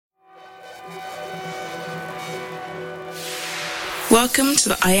Welcome to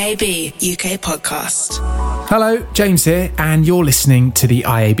the IAB UK podcast. Hello, James here, and you're listening to the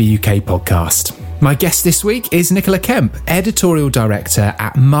IAB UK podcast. My guest this week is Nicola Kemp, Editorial Director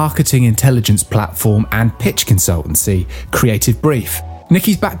at marketing intelligence platform and pitch consultancy Creative Brief.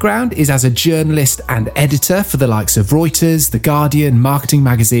 Nikki's background is as a journalist and editor for the likes of Reuters, The Guardian, Marketing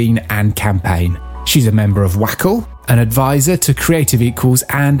Magazine and Campaign. She's a member of WACL, an advisor to Creative Equals,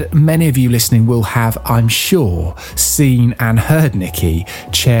 and many of you listening will have, I'm sure, seen and heard Nikki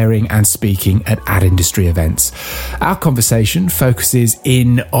chairing and speaking at ad industry events. Our conversation focuses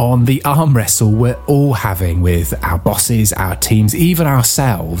in on the arm wrestle we're all having with our bosses, our teams, even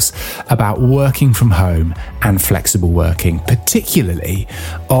ourselves, about working from home and flexible working, particularly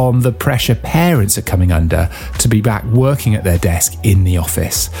on the pressure parents are coming under to be back working at their desk in the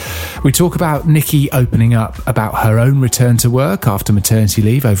office. We talk about Nikki opening up about her own return to work after maternity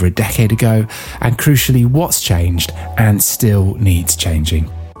leave over a decade ago, and crucially what's changed and still needs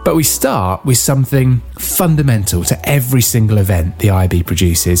changing. But we start with something fundamental to every single event the IAB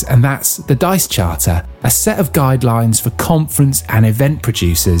produces, and that's the DICE Charter, a set of guidelines for conference and event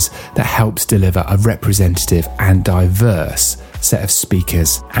producers that helps deliver a representative and diverse set of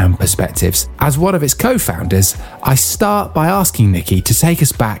speakers and perspectives. As one of its co-founders, I start by asking Nikki to take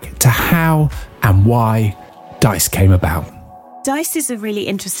us back to how and why DICE came about. DICE is a really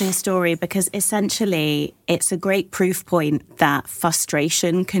interesting story because essentially it's a great proof point that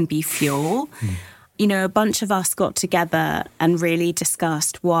frustration can be fuel. You know, a bunch of us got together and really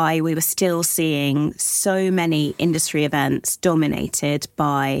discussed why we were still seeing so many industry events dominated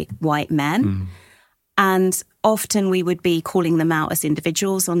by white men. And often we would be calling them out as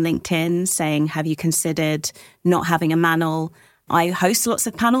individuals on LinkedIn, saying, have you considered not having a panel? I host lots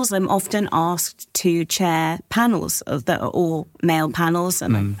of panels. I'm often asked to chair panels that are all male panels.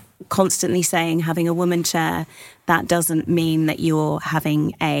 And I'm constantly saying having a woman chair, that doesn't mean that you're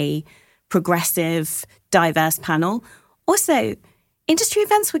having a progressive, diverse panel. Also, industry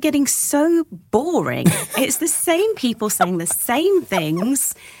events were getting so boring. It's the same people saying the same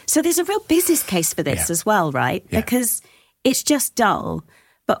things. So there's a real business case for this as well, right? Because it's just dull.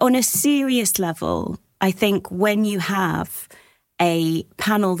 But on a serious level, I think when you have a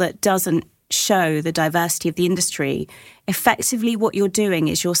panel that doesn't show the diversity of the industry, effectively what you're doing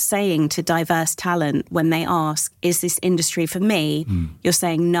is you're saying to diverse talent when they ask, is this industry for me? You're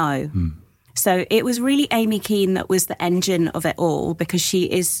saying no. So it was really Amy Keane that was the engine of it all because she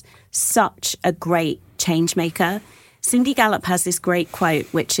is such a great change maker. Cindy Gallop has this great quote,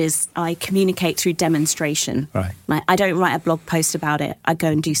 which is, I communicate through demonstration. Right. Like, I don't write a blog post about it. I go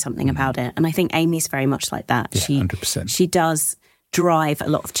and do something about it. And I think Amy's very much like that. Yeah, 100%. She does drive a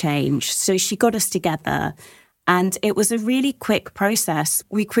lot of change. So she got us together and it was a really quick process.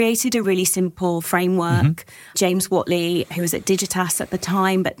 We created a really simple framework. James Watley, who was at Digitas at the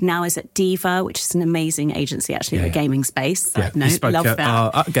time, but now is at Diva, which is an amazing agency actually in the gaming space. You spoke love at that.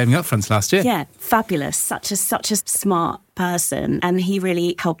 our gaming upfronts last year. Yeah, fabulous. Such a smart person. And he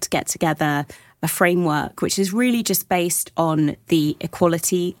really helped get together a framework which is really just based on the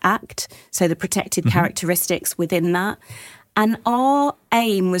Equality Act, so the protected characteristics within that. And our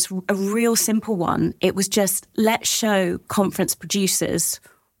aim was a real simple one. It was just, let's show conference producers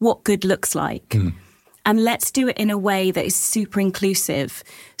what good looks like. And let's do it in a way that is super inclusive.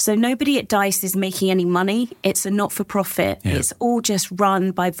 So nobody at DICE is making any money. It's a not-for-profit. Yeah. It's all just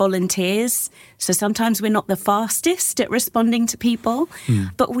run by volunteers. So sometimes we're not the fastest at responding to people,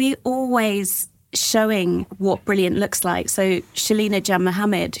 but we always showing what brilliant looks like. So Shalina Jan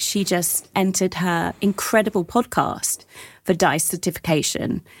Mohammed, she just entered her incredible podcast for DICE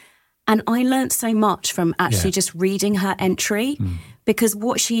certification. And I learned so much from actually just reading her entry because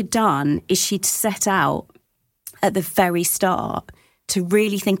what she'd done is she'd set out at the very start to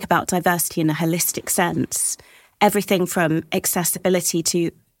really think about diversity in a holistic sense. Everything from accessibility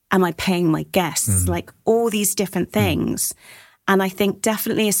to, am I paying my guests? Like all these different things. And I think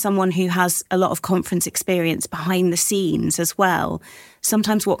definitely as someone who has a lot of conference experience behind the scenes as well,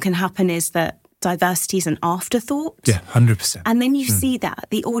 sometimes what can happen is that diversity is an afterthought. Yeah, 100%. And then you see that,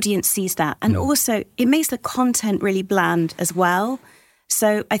 the audience sees that. And also it makes the content really bland as well.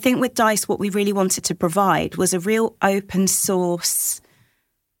 So I think with DICE, what we really wanted to provide was a real open source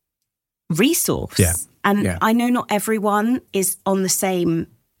resource. Yeah. And I know not everyone is on the same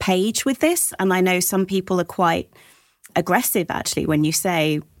page with this. And I know some people are quite aggressive actually when you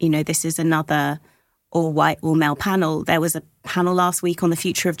say, you know, this is another all white, all male panel. There was a panel last week on the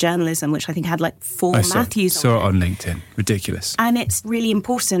future of journalism, which I think had like 4 Matthews saw it on LinkedIn. Ridiculous. And it's really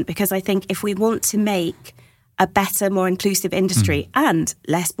important because I think if we want to make a better, more inclusive industry and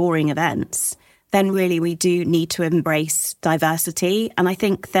less boring events, then really we do need to embrace diversity. And I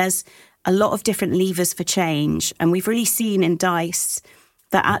think there's a lot of different levers for change. And we've really seen in DICE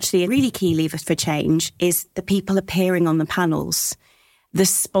that actually a really key lever for change is the people appearing on the panels, the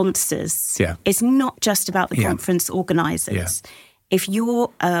sponsors. Yeah. It's not just about the conference organisers. Yeah. If you're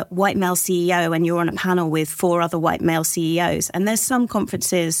a white male CEO and you're on a panel with 4 other white male CEOs, and there's some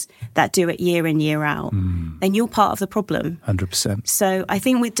conferences that do it year in, year out, then you're part of the problem. 100%. So I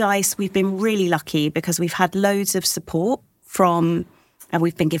think with DICE, we've been really lucky because we've had loads of support from, and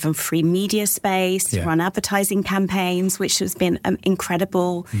we've been given free media space to run advertising campaigns, which has been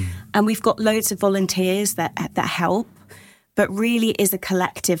incredible. And we've got loads of volunteers that help. But really is a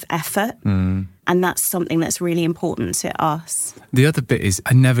collective effort. And that's something that's really important to us. The other bit is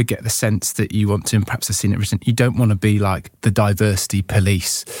I never get the sense that you want to, and perhaps I've seen it written, you don't want to be like the diversity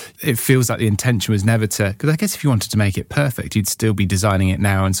police. It feels like the intention was never to, because I guess if you wanted to make it perfect, you'd still be designing it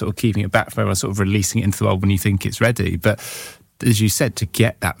now and sort of keeping it back forever, sort of releasing it into the world when you think it's ready. But as you said, to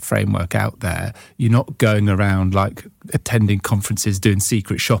get that framework out there, you're not going around like attending conferences, doing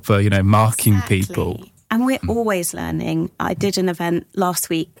secret shopper, marking people. And we're always learning. I did an event last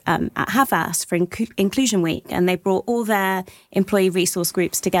week at Havas for Inclusion Week, and they brought all their employee resource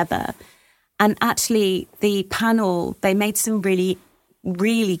groups together. And actually, the panel, they made some really,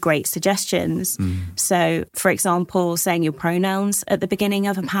 really great suggestions. So, for example, saying your pronouns at the beginning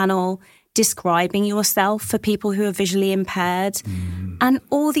of a panel, describing yourself for people who are visually impaired. And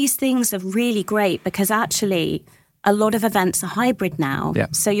all these things are really great because actually a lot of events are hybrid now. Yeah.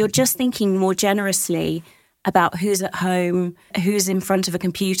 So you're just thinking more generously about who's at home, who's in front of a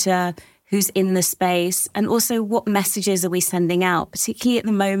computer, who's in the space, and also what messages are we sending out. Particularly at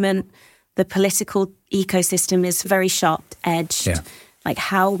the moment, the political ecosystem is very sharp-edged. Yeah. Like,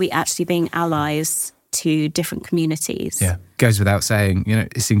 how are we actually being allies to different communities? Yeah, goes without saying,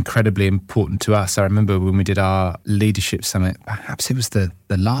 it's incredibly important to us. I remember when we did our leadership summit, perhaps it was the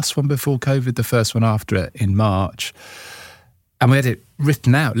last one before COVID, the first one after it in March, and we had it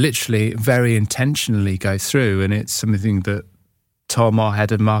written out, literally very intentionally go through, and it's something that Tom, our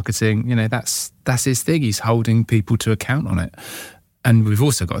head of marketing, that's his thing. He's holding people to account on it. And we've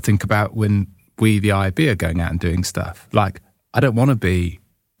also got to think about when we, the IAB, are going out and doing stuff. Like, I don't want to be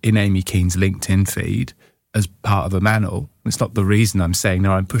in Amy Keane's LinkedIn feed as part of a panel. It's not the reason I'm saying,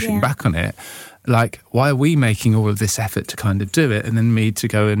 no, I'm pushing back on it. Like, why are we making all of this effort to kind of do it and then me to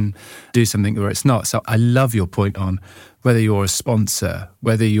go and do something where it's not? So I love your point on whether you're a sponsor,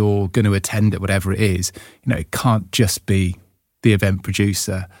 whether you're going to attend it, whatever it is, it can't just be the event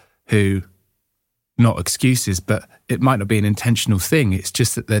producer who, not excuses, but it might not be an intentional thing. It's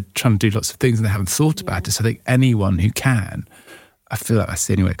just that they're trying to do lots of things and they haven't thought about it. So I think anyone who can, I feel like that's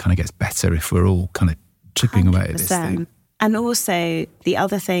the only way it kind of gets better if we're all kind of chipping 100%. Away at this thing. And also the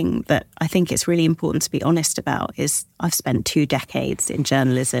other thing that I think it's really important to be honest about is I've spent 2 decades in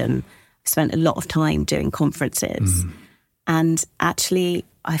journalism. I've spent a lot of time doing conferences. And actually,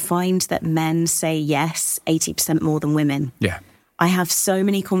 I find that men say yes 80% more than women. Yeah. I have so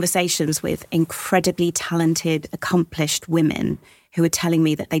many conversations with incredibly talented, accomplished women who are telling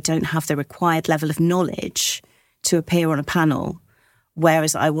me that they don't have the required level of knowledge to appear on a panel.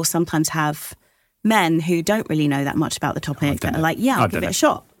 Whereas I will sometimes have men who don't really know that much about the topic that are like, I'll give it a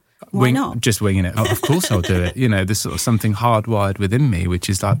shot. Why not? Just winging it. Of course I'll do it. There's sort of something hardwired within me, which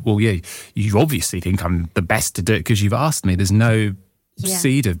is like, well, yeah, you obviously think I'm the best to do it because you've asked me. There's no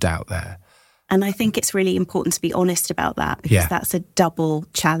seed of doubt there. And I think it's really important to be honest about that because that's a double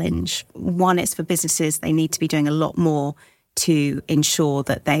challenge. One, it's for businesses. They need to be doing a lot more to ensure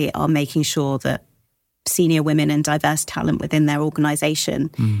that they are making sure that senior women and diverse talent within their organisation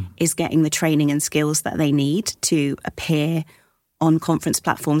is getting the training and skills that they need to appear on conference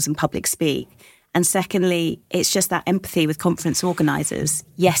platforms and public speak. And secondly, it's just that empathy with conference organisers.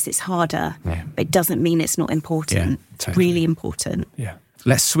 Yes, it's harder, but it doesn't mean it's not important. Yeah, totally. Really important. Yeah.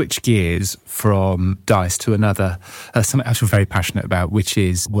 Let's switch gears from DICE to another, something else we're very passionate about, which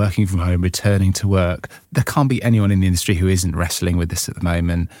is working from home, returning to work. There can't be anyone in the industry who isn't wrestling with this at the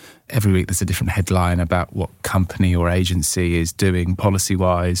moment. Every week there's a different headline about what company or agency is doing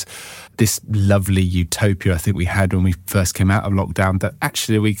policy-wise. This lovely utopia I think we had when we first came out of lockdown, that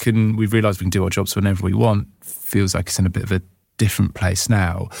actually we've realised we can do our jobs whenever we want, feels like it's in a bit of a different place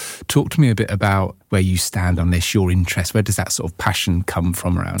now. Talk to me a bit about where you stand on this, your interest. Where does that sort of passion come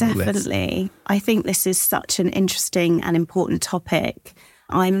from around all this? Definitely. I think this is such an interesting and important topic.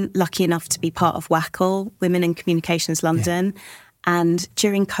 I'm lucky enough to be part of WACL, Women in Communications London, and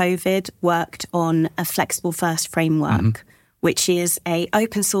during COVID worked on a flexible first framework, which is a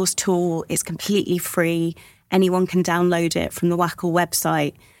open source tool. It's completely free. Anyone can download it from the WACL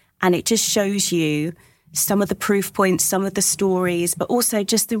website. And it just shows you some of the proof points, some of the stories, but also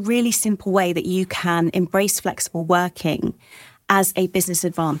just the really simple way that you can embrace flexible working as a business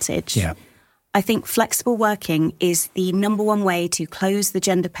advantage. Yeah. I think flexible working is the number one way to close the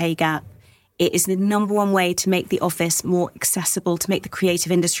gender pay gap. It is the number one way to make the office more accessible, to make the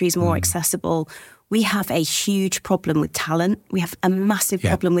creative industries more accessible. We have a huge problem with talent. We have a massive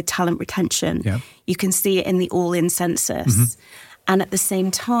problem with talent retention. Yeah. You can see it in the All-In census. And at the same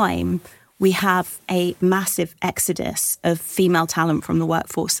time, we have a massive exodus of female talent from the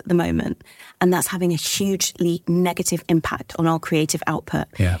workforce at the moment. And that's having a hugely negative impact on our creative output.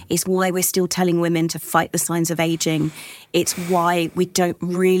 Yeah. It's why we're still telling women to fight the signs of aging. It's why we don't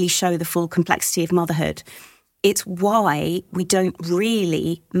really show the full complexity of motherhood. It's why we don't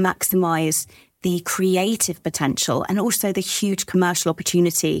really maximise the creative potential and also the huge commercial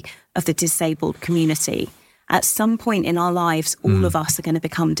opportunity of the disabled community. At some point in our lives, all of us are going to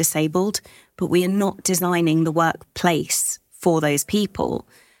become disabled, but we are not designing the workplace for those people.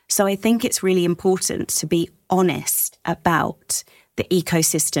 So I think it's really important to be honest about the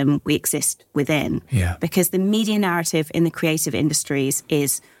ecosystem we exist within. Yeah. Because the media narrative in the creative industries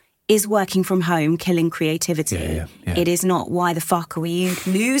is working from home killing creativity? Yeah. It is not, why the fuck are we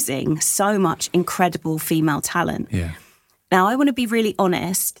losing so much incredible female talent? Yeah. Now, I want to be really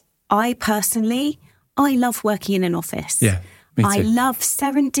honest. I love working in an office. Yeah, me too. I love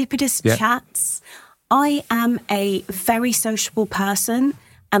serendipitous chats. I am a very sociable person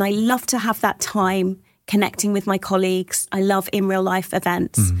and I love to have that time connecting with my colleagues. I love in real life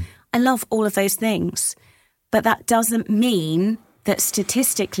events. I love all of those things. But that doesn't mean that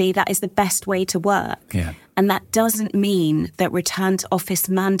statistically that is the best way to work. Yeah. And that doesn't mean that return to office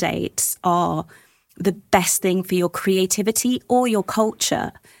mandates are the best thing for your creativity or your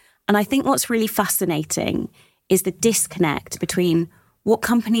culture. And I think what's really fascinating is the disconnect between what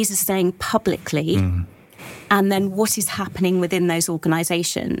companies are saying publicly and then what is happening within those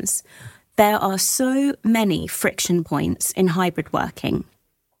organisations. There are so many friction points in hybrid working,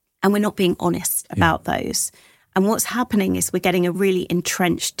 and we're not being honest about those. And what's happening is we're getting a really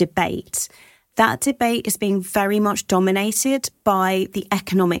entrenched debate. That debate is being very much dominated by the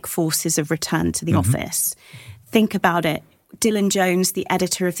economic forces of return to the office. Think about it. Dylan Jones, the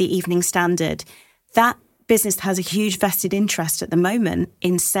editor of the Evening Standard, that business has a huge vested interest at the moment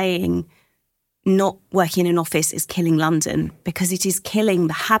in saying not working in an office is killing London, because it is killing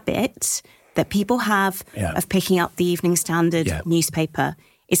the habit that people have of picking up the Evening Standard newspaper.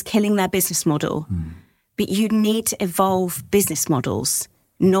 It's killing their business model. But you need to evolve business models,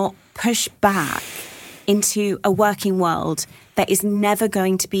 not push back into a working world that is never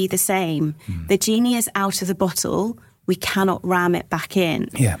going to be the same. The genie is out of the bottle. We cannot ram it back in.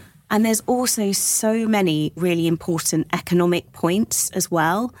 Yeah. And there's also so many really important economic points as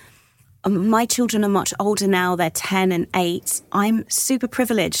well. My children are much older now. They're 10 and 8. I'm super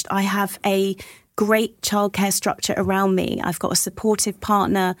privileged. I have a great childcare structure around me. I've got a supportive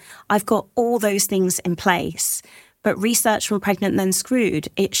partner. I've got all those things in place. But research from Pregnant Then Screwed,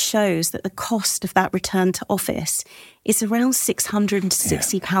 it shows that the cost of that return to office is around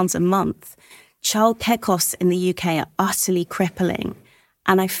 £660 a month. Childcare costs in the UK are utterly crippling.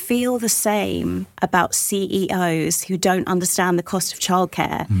 And I feel the same about CEOs who don't understand the cost of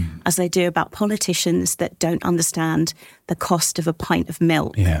childcare as I do about politicians that don't understand the cost of a pint of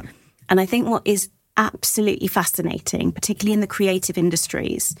milk. Yeah. And I think what is absolutely fascinating, particularly in the creative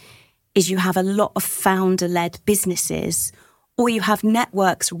industries, is you have a lot of founder-led businesses, or you have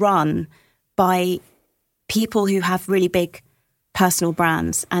networks run by people who have really big personal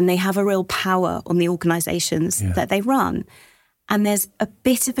brands and they have a real power on the organizations that they run. And there's a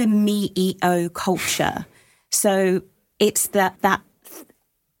bit of a ME-EO culture. So it's that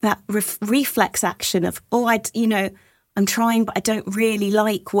reflex action of, I'm trying, but I don't really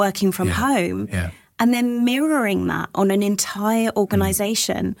like working from home. Yeah. And then mirroring that on an entire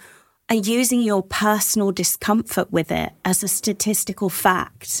organization and using your personal discomfort with it as a statistical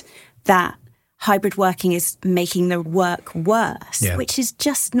fact that hybrid working is making the work worse, which is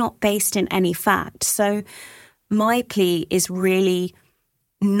just not based in any fact. So my plea is really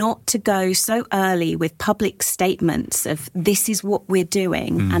not to go so early with public statements of this is what we're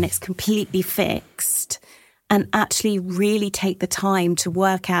doing and it's completely fixed, and actually really take the time to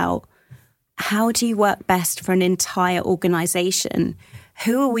work out, how do you work best for an entire organization?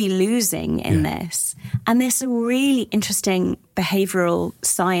 Who are we losing in this? And there's a really interesting behavioral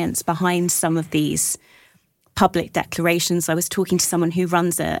science behind some of these public declarations. I was talking to someone who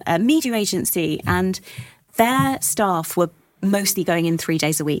runs a media agency, and their staff were mostly going in 3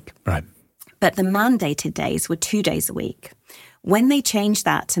 days a week. Right. But the mandated days were 2 days a week, When they changed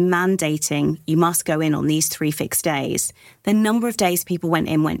that to mandating you must go in on these 3 fixed days, the number of days people went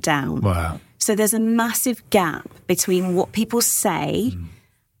in went down. Wow. So there's a massive gap between what people say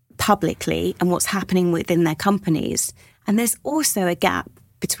publicly and what's happening within their companies. And there's also a gap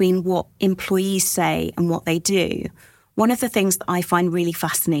between what employees say and what they do. One of the things that I find really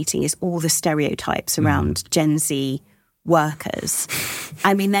fascinating is all the stereotypes around Gen Z workers.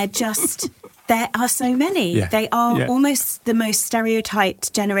 I mean, there are so many. Yeah. They are Yeah. almost the most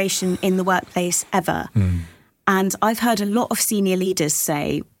stereotyped generation in the workplace ever. And I've heard a lot of senior leaders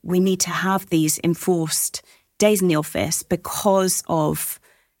say we need to have these enforced days in the office because of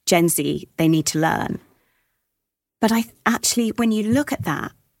Gen Z. They need to learn. But when you look at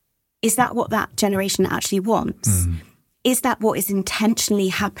that, is that what that generation actually wants? Is that what is intentionally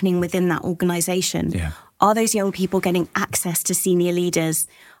happening within that organisation? Yeah. Are those young people getting access to senior leaders?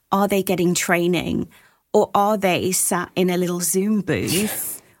 Are they getting training? Or are they sat in a little Zoom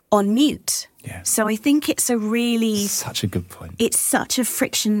booth on mute? Yeah. So I think it's Such a good point. it's such a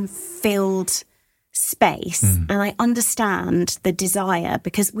friction-filled space. And I understand the desire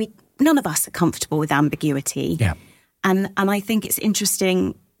because none of us are comfortable with ambiguity. Yeah. And I think it's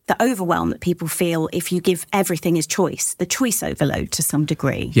interesting the overwhelm that people feel if you give everything as choice, the choice overload to some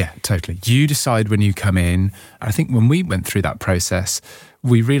degree. Yeah, totally. You decide when you come in. I think when we went through that process,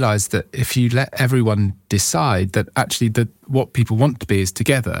 we realised that if you let everyone decide that actually what people want to be is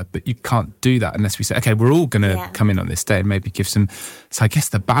together, but you can't do that unless we say, okay, we're all going to come in on this day and maybe give some. So I guess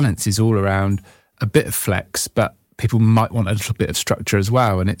the balance is all around a bit of flex, but people might want a little bit of structure as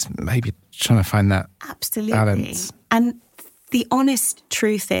well. And it's maybe trying to find that balance. And the honest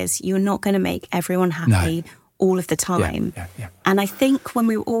truth is you're not going to make everyone happy all of the time. Yeah. And I think when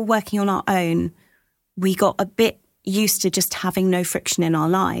we were all working on our own, we got a bit used to just having no friction in our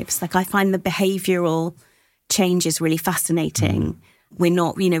lives. Like I find the behavioural change is really fascinating. We're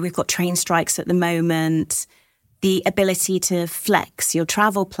not, we've got train strikes at the moment, the ability to flex your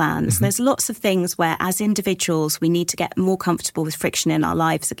travel plans. There's lots of things where as individuals, we need to get more comfortable with friction in our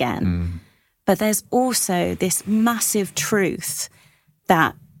lives again. But there's also this massive truth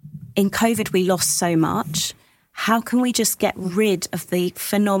that in COVID, we lost so much. How can we just get rid of the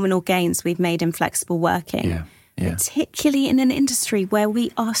phenomenal gains we've made in flexible working? Yeah. Particularly in an industry where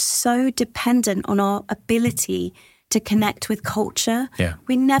we are so dependent on our ability to connect with culture. Yeah.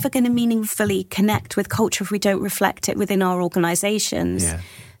 We're never going to meaningfully connect with culture if we don't reflect it within our organisations. Yeah.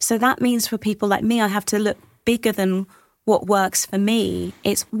 So that means for people like me, I have to look bigger than what works for me.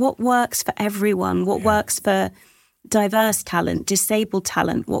 It's what works for everyone, what works for diverse talent, disabled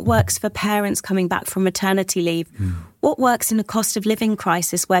talent, what works for parents coming back from maternity leave, what works in a cost of living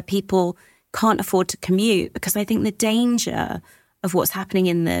crisis where people can't afford to commute. Because I think the danger of what's happening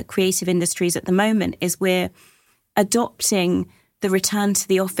in the creative industries at the moment is we're adopting the return to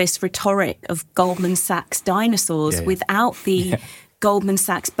the office rhetoric of Goldman Sachs dinosaurs without the Goldman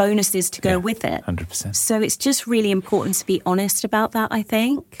Sachs bonuses to go with it. 100%. So it's just really important to be honest about that, I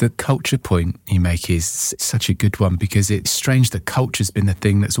think. The culture point you make is such a good one because it's strange that culture's been the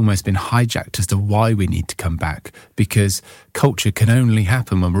thing that's almost been hijacked as to why we need to come back, because culture can only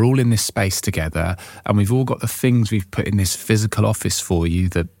happen when we're all in this space together and we've all got the things we've put in this physical office for you,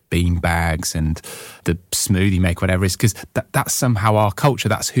 the bean bags and the smoothie maker, whatever it is, because that's somehow our culture.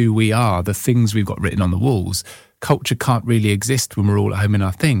 That's who we are, the things we've got written on the walls. Culture can't really exist when we're all at home in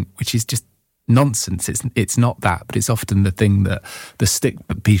our thing, which is just nonsense. It's not that, but it's often the thing that the stick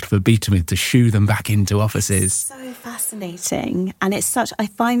people are beaten with to shoo them back into offices. So fascinating. And I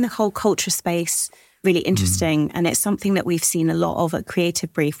find the whole culture space really interesting. And it's something that we've seen a lot of at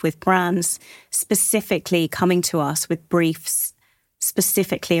Creative Brief with brands specifically coming to us with briefs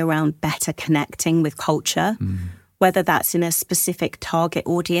specifically around better connecting with culture, whether that's in a specific target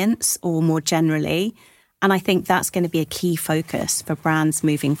audience or more generally. And I think that's going to be a key focus for brands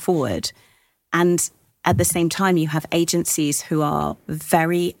moving forward. And at the same time, you have agencies who are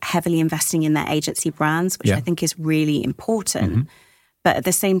very heavily investing in their agency brands, which I think is really important. But at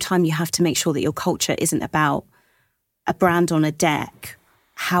the same time, you have to make sure that your culture isn't about a brand on a deck,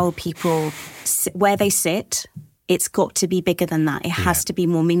 how people, where they sit. It's got to be bigger than that. It has to be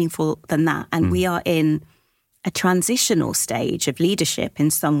more meaningful than that. And we are in a transitional stage of leadership in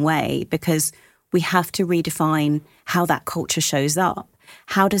some way because we have to redefine how that culture shows up.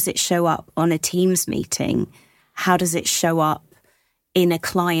 How does it show up on a Teams meeting? How does it show up in a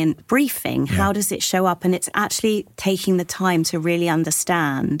client briefing? How does it show up? And it's actually taking the time to really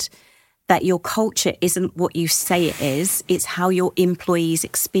understand that your culture isn't what you say it is. It's how your employees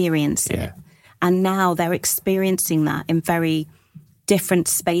experience it. And now they're experiencing that in very different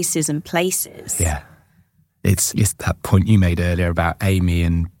spaces and places. It's that point you made earlier about Amy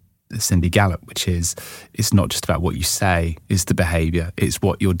and Cindy Gallop, which is, it's not just about what you say, it's the behaviour, it's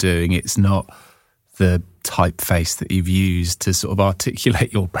what you're doing, it's not the typeface that you've used to sort of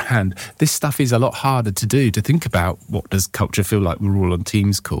articulate your brand. This stuff is a lot harder to do, to think about what does culture feel like. We're all on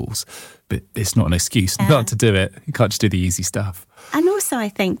Teams calls, but it's not an excuse not to do it. You can't just do the easy stuff. And also I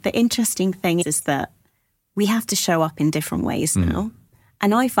think the interesting thing is that we have to show up in different ways now.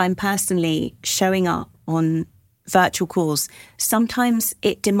 And I find personally showing up on virtual calls, sometimes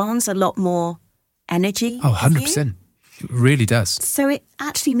it demands a lot more energy. Oh, 100%. It really does. So it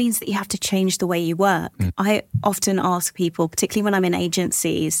actually means that you have to change the way you work. I often ask people, particularly when I'm in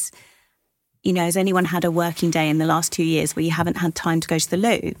agencies, you know, has anyone had a working day in the last 2 years where you haven't had time to go to the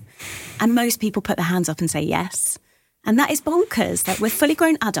loo? And most people put their hands up and say yes. And that is bonkers. Like, we're fully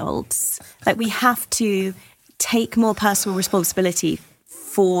grown adults. Like, we have to take more personal responsibility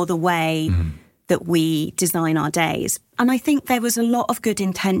for the way that we design our days. And I think there was a lot of good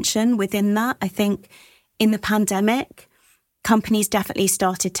intention within that. I think in the pandemic, companies definitely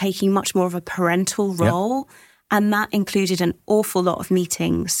started taking much more of a parental role. And that included an awful lot of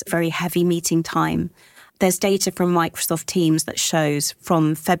meetings, very heavy meeting time. There's data from Microsoft Teams that shows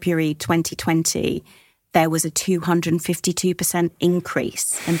from February 2020, there was a 252%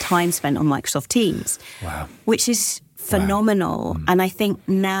 increase in time spent on Microsoft Teams. Wow. Which is phenomenal. Wow. And I think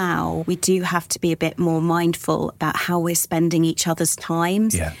now we do have to be a bit more mindful about how we're spending each other's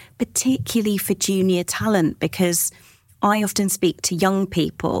times, particularly for junior talent, because I often speak to young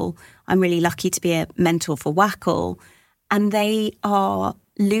people. I'm really lucky to be a mentor for Wackle, and they are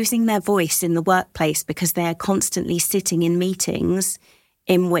losing their voice in the workplace because they are constantly sitting in meetings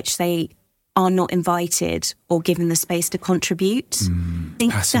in which they are not invited or given the space to contribute.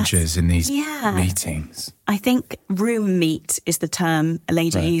 Passengers in these meetings. I think room meet is the term a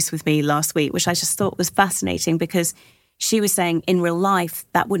lady used with me last week, which I just thought was fascinating, because she was saying in real life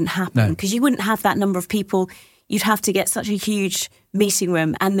that wouldn't happen, because you wouldn't have that number of people. You'd have to get such a huge meeting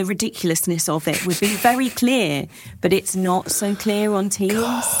room, and the ridiculousness of it would be very clear, but it's not so clear on Teams.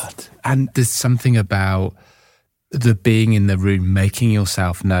 God. And there's something about the being in the room, making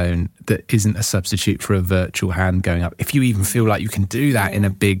yourself known, that isn't a substitute for a virtual hand going up. If you even feel like you can do that in a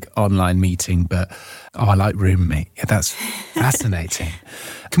big online meeting, but, I like room meet. Yeah, that's fascinating.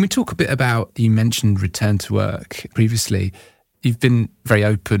 Can we talk a bit about, you mentioned return to work previously. You've been very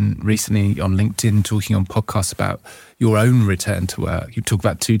open recently on LinkedIn, talking on podcasts about your own return to work. You talk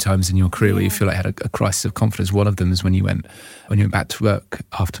about 2 times in your career where you feel like you had a crisis of confidence. One of them is when you went back to work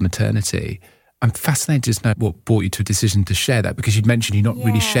after maternity. I'm fascinated to know what brought you to a decision to share that, because you'd mentioned you'd not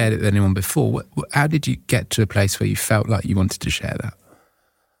really shared it with anyone before. How did you get to a place where you felt like you wanted to share that?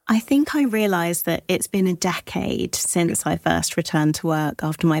 I think I realised that it's been a decade since I first returned to work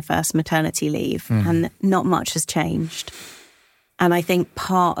after my first maternity leave, and not much has changed. And I think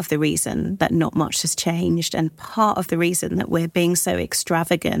part of the reason that not much has changed, and part of the reason that we're being so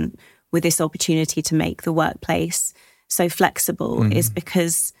extravagant with this opportunity to make the workplace so flexible, is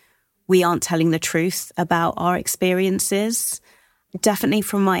because we aren't telling the truth about our experiences. Definitely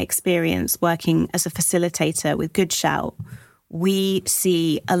from my experience working as a facilitator with Good Shout, we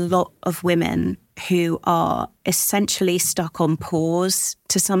see a lot of women who are essentially stuck on pause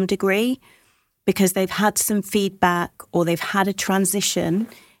to some degree, because they've had some feedback or they've had a transition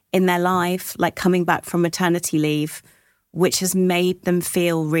in their life, like coming back from maternity leave, which has made them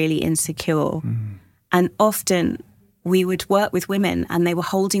feel really insecure. And often we would work with women and they were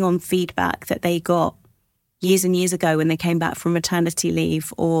holding on feedback that they got years and years ago when they came back from maternity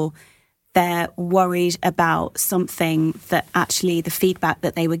leave, or they're worried about something that actually the feedback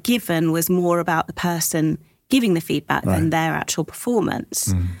that they were given was more about the person giving the feedback than their actual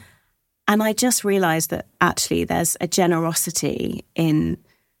performance. And I just realised that actually there's a generosity in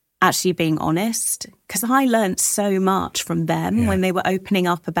actually being honest, because I learned so much from them when they were opening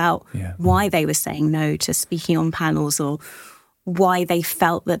up about why they were saying no to speaking on panels, or why they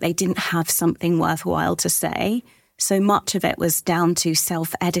felt that they didn't have something worthwhile to say. So much of it was down to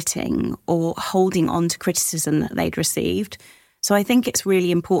self-editing or holding on to criticism that they'd received. So I think it's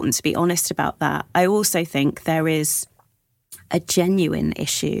really important to be honest about that. I also think there is a genuine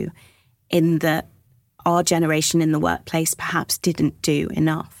issue in that our generation in the workplace perhaps didn't do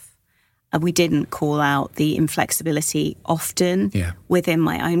enough. We didn't call out the inflexibility often within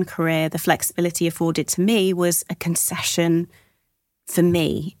my own career. The flexibility afforded to me was a concession for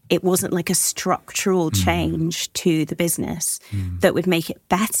me. It wasn't like a structural change to the business that would make it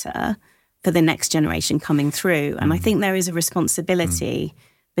better for the next generation coming through. And I think there is a responsibility,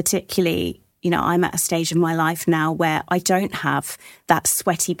 particularly I'm at a stage in my life now where I don't have that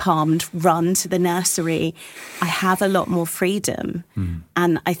sweaty palmed run to the nursery. I have a lot more freedom.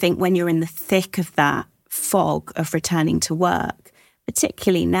 And I think when you're in the thick of that fog of returning to work,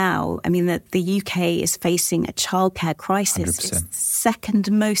 particularly now, I mean, the UK is facing a childcare crisis. 100%. It's the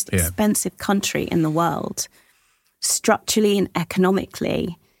second most expensive country in the world. Structurally and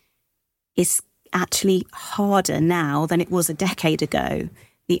economically, it's actually harder now than it was a decade ago.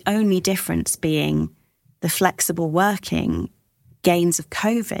 The only difference being the flexible working gains of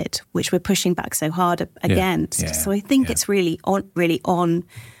COVID, which we're pushing back so hard against. So I think it's really on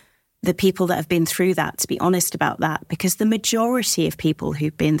the people that have been through that to be honest about that, because the majority of people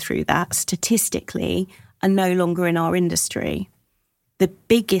who've been through that statistically are no longer in our industry. The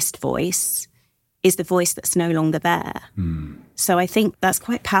biggest voice is the voice that's no longer there. So I think that's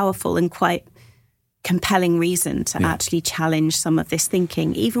quite powerful and quite compelling reason to actually challenge some of this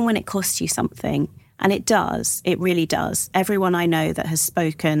thinking, even when it costs you something. And it does, it really does. Everyone I know that has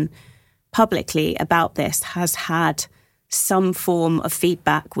spoken publicly about this has had some form of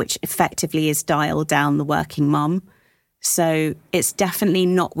feedback which effectively is dialed down the working mum. So it's definitely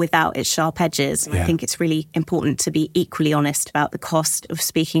not without its sharp edges. I think it's really important to be equally honest about the cost of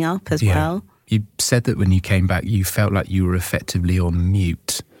speaking up as well. You said that when you came back, you felt like you were effectively on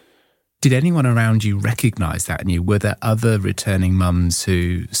mute. Did anyone around you recognise that in you? Were there other returning mums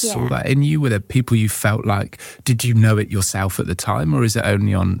who saw that in you? Were there people you felt like, did you know it yourself at the time, or is it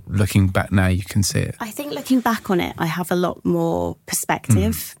only on looking back now you can see it? I think looking back on it, I have a lot more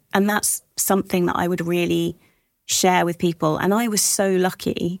perspective. And that's something that I would really share with people. And I was so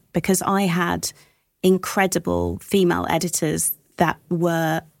lucky because I had incredible female editors that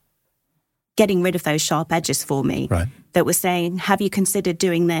were getting rid of those sharp edges for me, that were saying, have you considered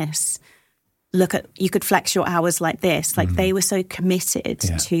doing this? You could flex your hours like this. Like they were so committed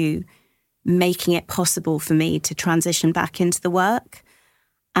to making it possible for me to transition back into the work.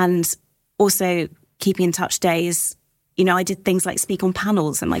 And also keeping in touch days. I did things like speak on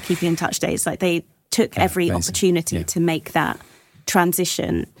panels and like keeping in touch days. Like they took every opportunity to make that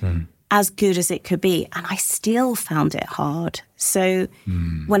transition as good as it could be. And I still found it hard. So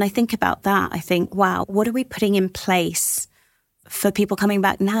when I think about that, I think, wow, what are we putting in place for people coming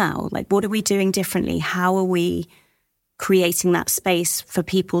back now? Like, what are we doing differently? How are we creating that space for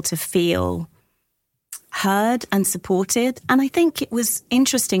people to feel heard and supported? And I think it was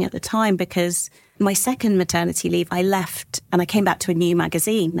interesting at the time because my second maternity leave, I left and I came back to a new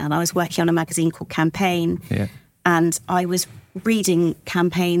magazine, and I was working on a magazine called Campaign. And I was reading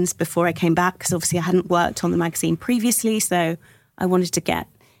campaigns before I came back because obviously I hadn't worked on the magazine previously. So I wanted to get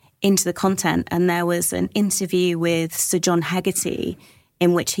into the content. And there was an interview with Sir John Hegarty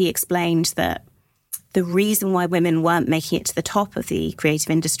in which he explained that the reason why women weren't making it to the top of the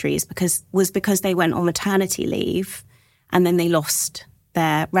creative industry was because they went on maternity leave and then they lost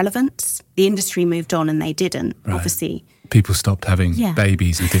their relevance. The industry moved on and they didn't, obviously. People stopped having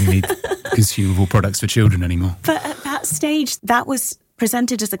babies and didn't need consumable products for children anymore. But at that stage, that was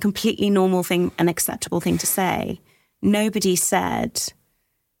presented as a completely normal thing, an acceptable thing to say. Nobody said,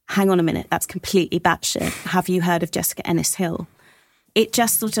 hang on a minute, that's completely batshit. Have you heard of Jessica Ennis-Hill? It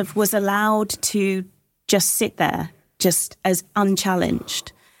just sort of was allowed to just sit there, just as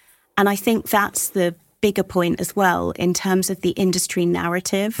unchallenged. And I think that's the bigger point as well in terms of the industry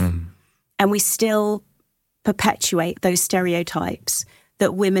narrative. And we still perpetuate those stereotypes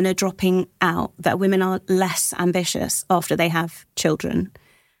that women are dropping out, that women are less ambitious after they have children.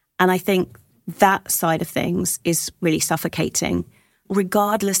 And I think that side of things is really suffocating,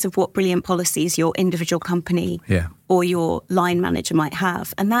 regardless of what brilliant policies your individual company or your line manager might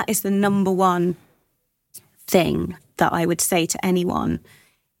have. And that is the number one thing that I would say to anyone,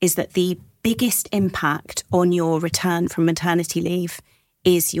 is that the biggest impact on your return from maternity leave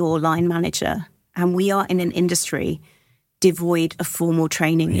is your line manager. And we are in an industry devoid of formal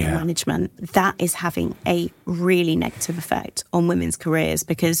training in management. That is having a really negative effect on women's careers,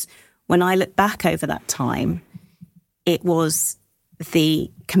 because when I look back over that time, it was the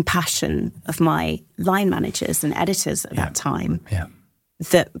compassion of my line managers and editors at that time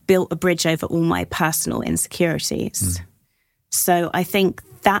that built a bridge over all my personal insecurities. So I think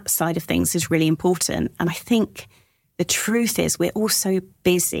that side of things is really important. And I think the truth is we're all so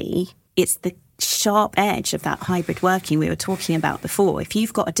busy. It's the sharp edge of that hybrid working we were talking about before. If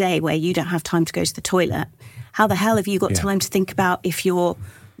you've got a day where you don't have time to go to the toilet, how the hell have you got time to think about if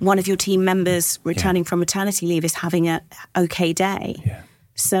one of your team members returning from maternity leave is having an okay day?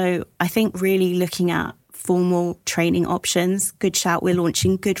 So I think really looking at formal training options. Good shout. We're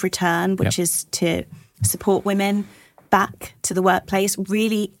launching Good Return, which is to support women back to the workplace,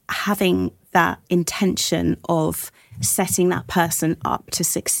 really having that intention of setting that person up to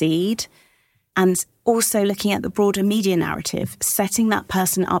succeed. And also looking at the broader media narrative, setting that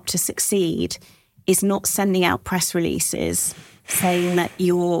person up to succeed is not sending out press releases saying that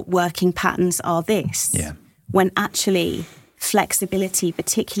your working patterns are this. Yeah. When actually flexibility,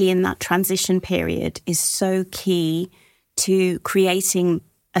 particularly in that transition period, is so key to creating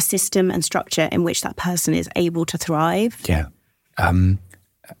a system and structure in which that person is able to thrive. Yeah.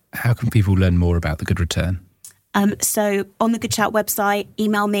 How can people learn more about the Good Return? So on the Good Shout website,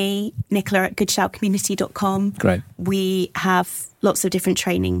 email me, nicola@goodshoutcommunity.com. Great. We have lots of different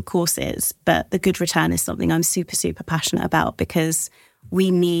training courses, but the Good Return is something I'm super, super passionate about because we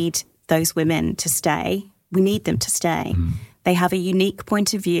need those women to stay. We need them to stay. They have a unique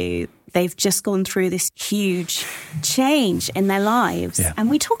point of view. They've just gone through this huge change in their lives. Yeah. And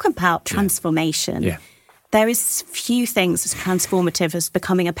we talk about transformation. Yeah. There is few things as transformative as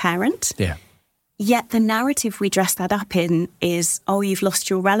becoming a parent. Yeah. Yet the narrative we dress that up in is, oh, you've lost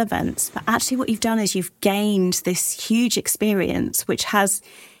your relevance. But actually what you've done is you've gained this huge experience, which has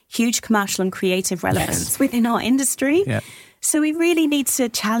huge commercial and creative relevance within our industry. Yeah. So we really need to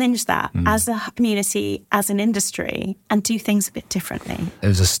challenge that as a community, as an industry, and do things a bit differently. There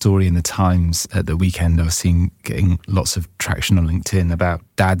was a story in the Times at the weekend I was seeing getting lots of traction on LinkedIn about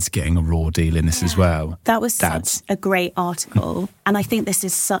dads getting a raw deal in this as well. That was Dads. such a great article. And I think this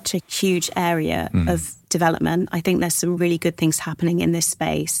is such a huge area of development. I think there's some really good things happening in this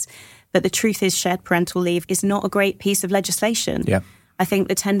space. But the truth is shared parental leave is not a great piece of legislation. Yeah. I think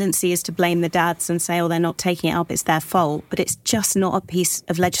the tendency is to blame the dads and say, oh, they're not taking it up, it's their fault. But it's just not a piece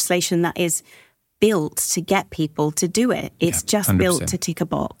of legislation that is built to get people to do it. It's just 100%. built to tick a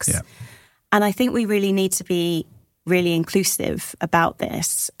box. Yeah. And I think we really need to be really inclusive about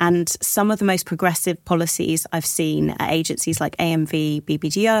this. And some of the most progressive policies I've seen at agencies like AMV,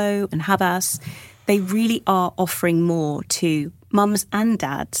 BBDO and Havas, they really are offering more to mums and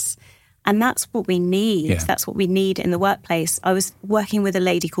dads. And that's what we need. Yeah. That's what we need in the workplace. I was working with a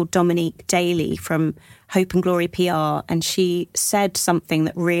lady called Dominique Daly from Hope and Glory PR, and she said something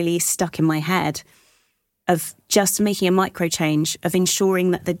that really stuck in my head of just making a micro change, of ensuring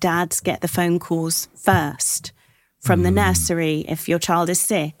that the dads get the phone calls first from the nursery if your child is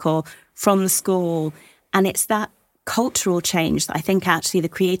sick or from the school. And it's that cultural change that I think actually the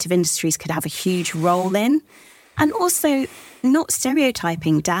creative industries could have a huge role in. And also not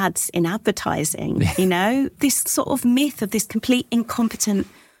stereotyping dads in advertising, you know, this sort of myth of this complete incompetent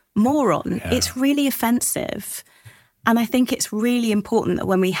moron. Yeah. It's really offensive. And I think it's really important that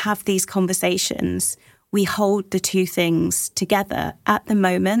when we have these conversations, we hold the two things together. At the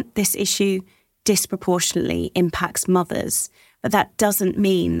moment, this issue disproportionately impacts mothers, but that doesn't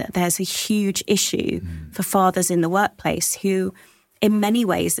mean that there's a huge issue for fathers in the workplace who in many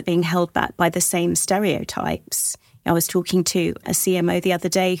ways are being held back by the same stereotypes. I was talking to a CMO the other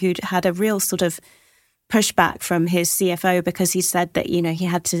day who'd had a real sort of pushback from his CFO because he said that, you know, he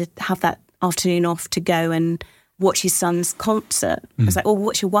had to have that afternoon off to go and watch his son's concert. I was like, well,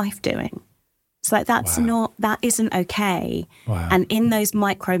 what's your wife doing? It's like, that isn't okay. Wow. And in those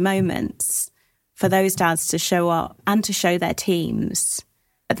micro moments, for those dads to show up and to show their teams,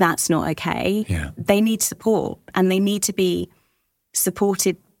 that's not okay. Yeah. They need support, and they need to be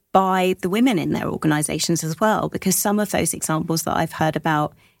supported by the women in their organisations as well, because some of those examples that I've heard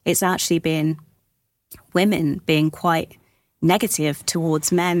about, it's actually been women being quite negative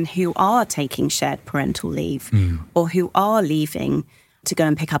towards men who are taking shared parental leave or who are leaving to go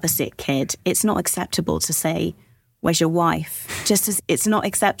and pick up a sick kid. It's not acceptable to say, where's your wife? Just as it's not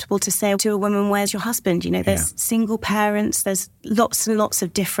acceptable to say to a woman, where's your husband? You know, there's single parents, there's lots and lots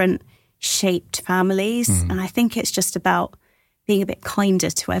of different shaped families. And I think it's just about being a bit kinder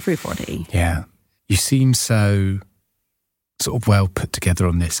to everybody. Yeah. You seem so sort of well put together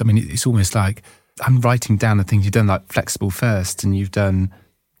on this. I mean, it's almost like I'm writing down the things you've done, like Flexible first, and you've done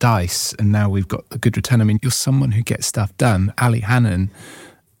Dice, and now we've got a Good Return. I mean, you're someone who gets stuff done. Ali Hannon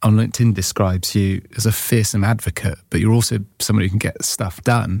on LinkedIn describes you as a fearsome advocate, but you're also someone who can get stuff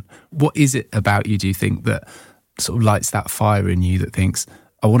done. What is it about you, do you think, that sort of lights that fire in you that thinks,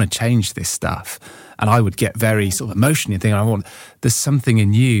 I want to change this stuff? And I would get very sort of emotionally thinking, there's something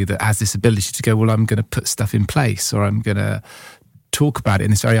in you that has this ability to go, well, I'm going to put stuff in place, or I'm going to talk about it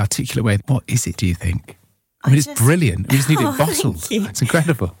in this very articulate way. What is it, do you think? I mean, it's brilliant. We just need it bottled. It's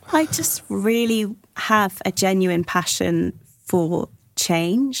incredible. I just really have a genuine passion for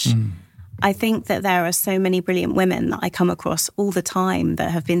change. I think that there are so many brilliant women that I come across all the time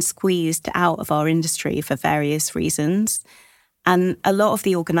that have been squeezed out of our industry for various reasons. And a lot of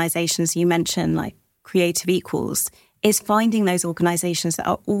the organisations you mentioned, like Creative Equals, is finding those organisations that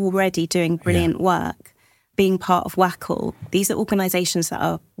are already doing brilliant work, being part of WACL. These are organisations that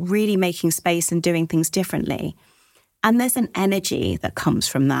are really making space and doing things differently. And there's an energy that comes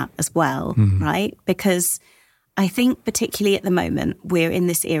from that as well, right? Because I think particularly at the moment, we're in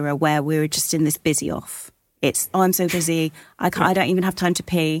this era where we're just in this busy off. It's, I'm so busy, I don't even have time to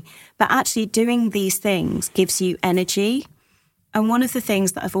pee. But actually doing these things gives you energy. And one of the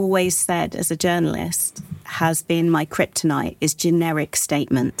things that I've always said as a journalist has been my kryptonite is generic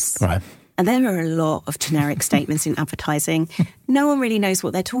statements. Right. And there are a lot of generic statements in advertising. No one really knows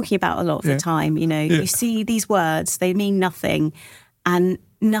what they're talking about a lot of the time. You know, you see these words, they mean nothing and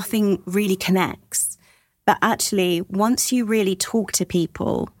nothing really connects. But actually, once you really talk to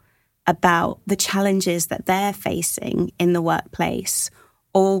people about the challenges that they're facing in the workplace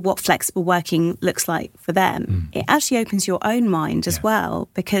or what flexible working looks like for them, it actually opens your own mind as well,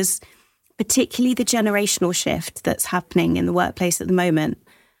 because particularly the generational shift that's happening in the workplace at the moment,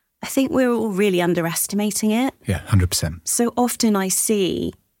 I think we're all really underestimating it. Yeah, 100%. So often I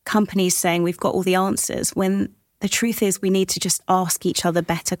see companies saying we've got all the answers when the truth is we need to just ask each other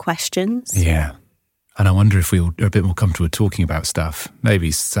better questions. Yeah. And I wonder if we are a bit more comfortable talking about stuff, maybe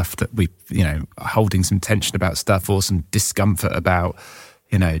stuff that we, you know, holding some tension about stuff or some discomfort about,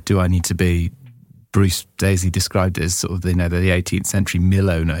 you know, do I need to be, Bruce Daisley described it as sort of, you know, the 18th century mill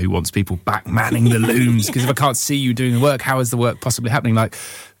owner who wants people back manning the looms because if I can't see you doing the work, how is the work possibly happening? Like,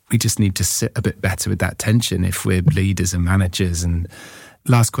 we just need to sit a bit better with that tension if we're leaders and managers. And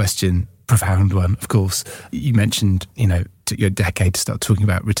last question, profound one, of course. You mentioned, you know, took you a decade to start talking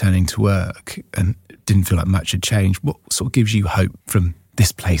about returning to work and it didn't feel like much had changed. What sort of gives you hope from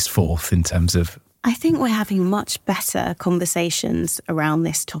this place forth in terms of... I think we're having much better conversations around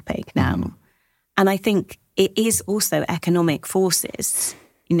this topic now. And I think it is also economic forces.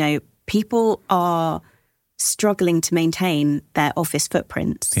 You know, people are struggling to maintain their office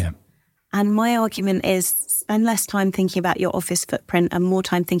footprints. Yeah. And my argument is spend less time thinking about your office footprint and more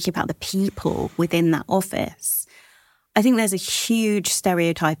time thinking about the people within that office. I think there's a huge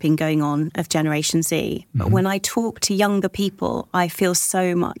stereotyping going on of Generation Z. But when I talk to younger people, I feel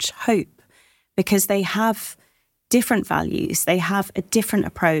so much hope because they have different values. They have a different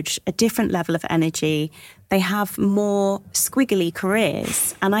approach, a different level of energy. They have more squiggly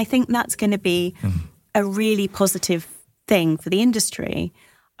careers. And I think that's going to be a really positive thing for the industry.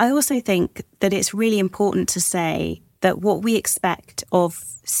 I also think that it's really important to say that what we expect of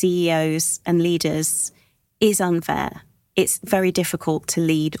CEOs and leaders is unfair. It's very difficult to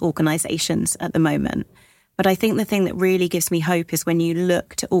lead organisations at the moment. But I think the thing that really gives me hope is when you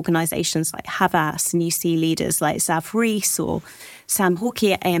look to organisations like Havas and you see leaders like Zav Rees or Sam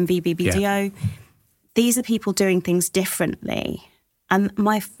Hawkey at AMV BBDO. These are people doing things differently. And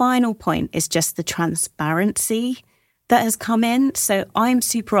my final point is just the transparency that has come in. So I'm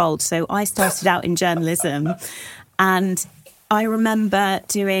super old. So I started out in journalism and I remember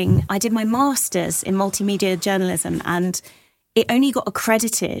I did my master's in multimedia journalism and it only got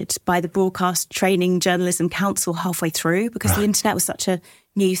accredited by the Broadcast Training Journalism Council halfway through because the internet was such a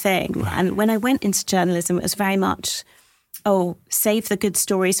new thing. And when I went into journalism, it was very much, save the good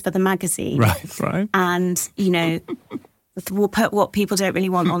stories for the magazine. Right. And, you know, we'll put what people don't really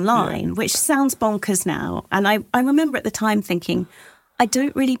want online, which sounds bonkers now. And I remember at the time thinking, I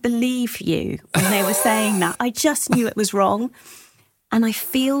don't really believe you when they were saying that. I just knew it was wrong. And I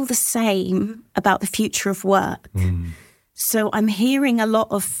feel the same about the future of work. So I'm hearing a lot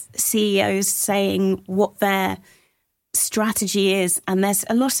of CEOs saying what their strategy is. And there's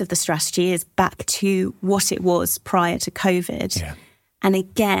a lot of the strategy is back to what it was prior to COVID. Yeah. And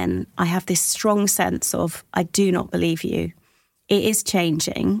again, I have this strong sense of, I do not believe you. It is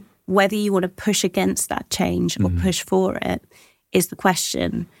changing. Whether you want to push against that change or push for it is the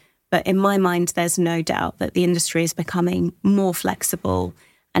question. But in my mind, there's no doubt that the industry is becoming more flexible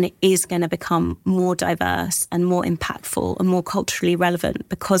and it is going to become more diverse and more impactful and more culturally relevant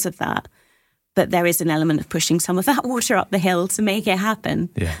because of that. But there is an element of pushing some of that water up the hill to make it happen.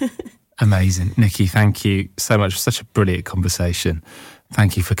 Yeah. Amazing. Nikki, thank you so much for such a brilliant conversation.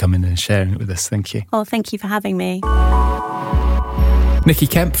 Thank you for coming and sharing it with us. Thank you. Oh, thank you for having me. Nicola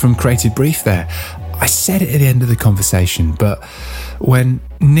Kemp from Creative Brief there. I said it at the end of the conversation, but when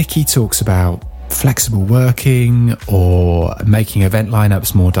Nikki talks about flexible working or making event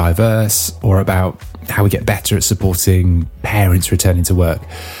lineups more diverse or about how we get better at supporting parents returning to work,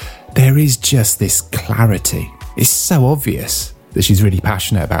 there is just this clarity. It's so obvious that she's really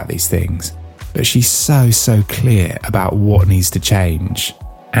passionate about these things, but she's so clear about what needs to change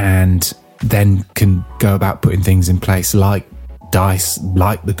and then can go about putting things in place like dice,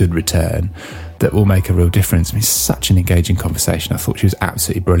 like the good return, that will make a real difference. I mean, it's such an engaging conversation. I thought she was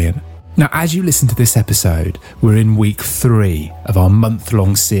absolutely brilliant. Now, as you listen to this episode, we're in week 3 of our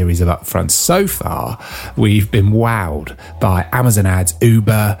month-long series of Upfronts. So far, we've been wowed by Amazon Ads,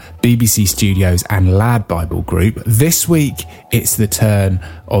 Uber, BBC Studios and Lad Bible Group. This week, it's the turn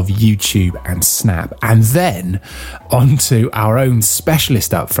of YouTube and Snap. And then onto our own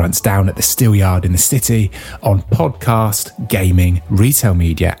specialist Upfronts down at the Steelyard in the City on podcast, gaming, retail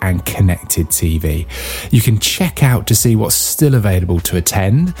media and connected TV. You can check out to see what's still available to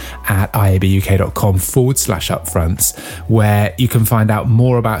attend at iabuk.com/upfronts, where you can find out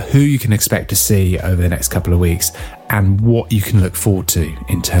more about who you can expect to see over the next couple of weeks and what you can look forward to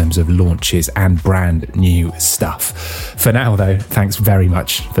in terms of launches and brand new stuff. For now, though, thanks very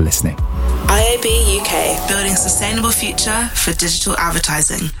much for listening. IAB UK, building a sustainable future for digital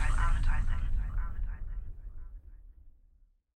advertising.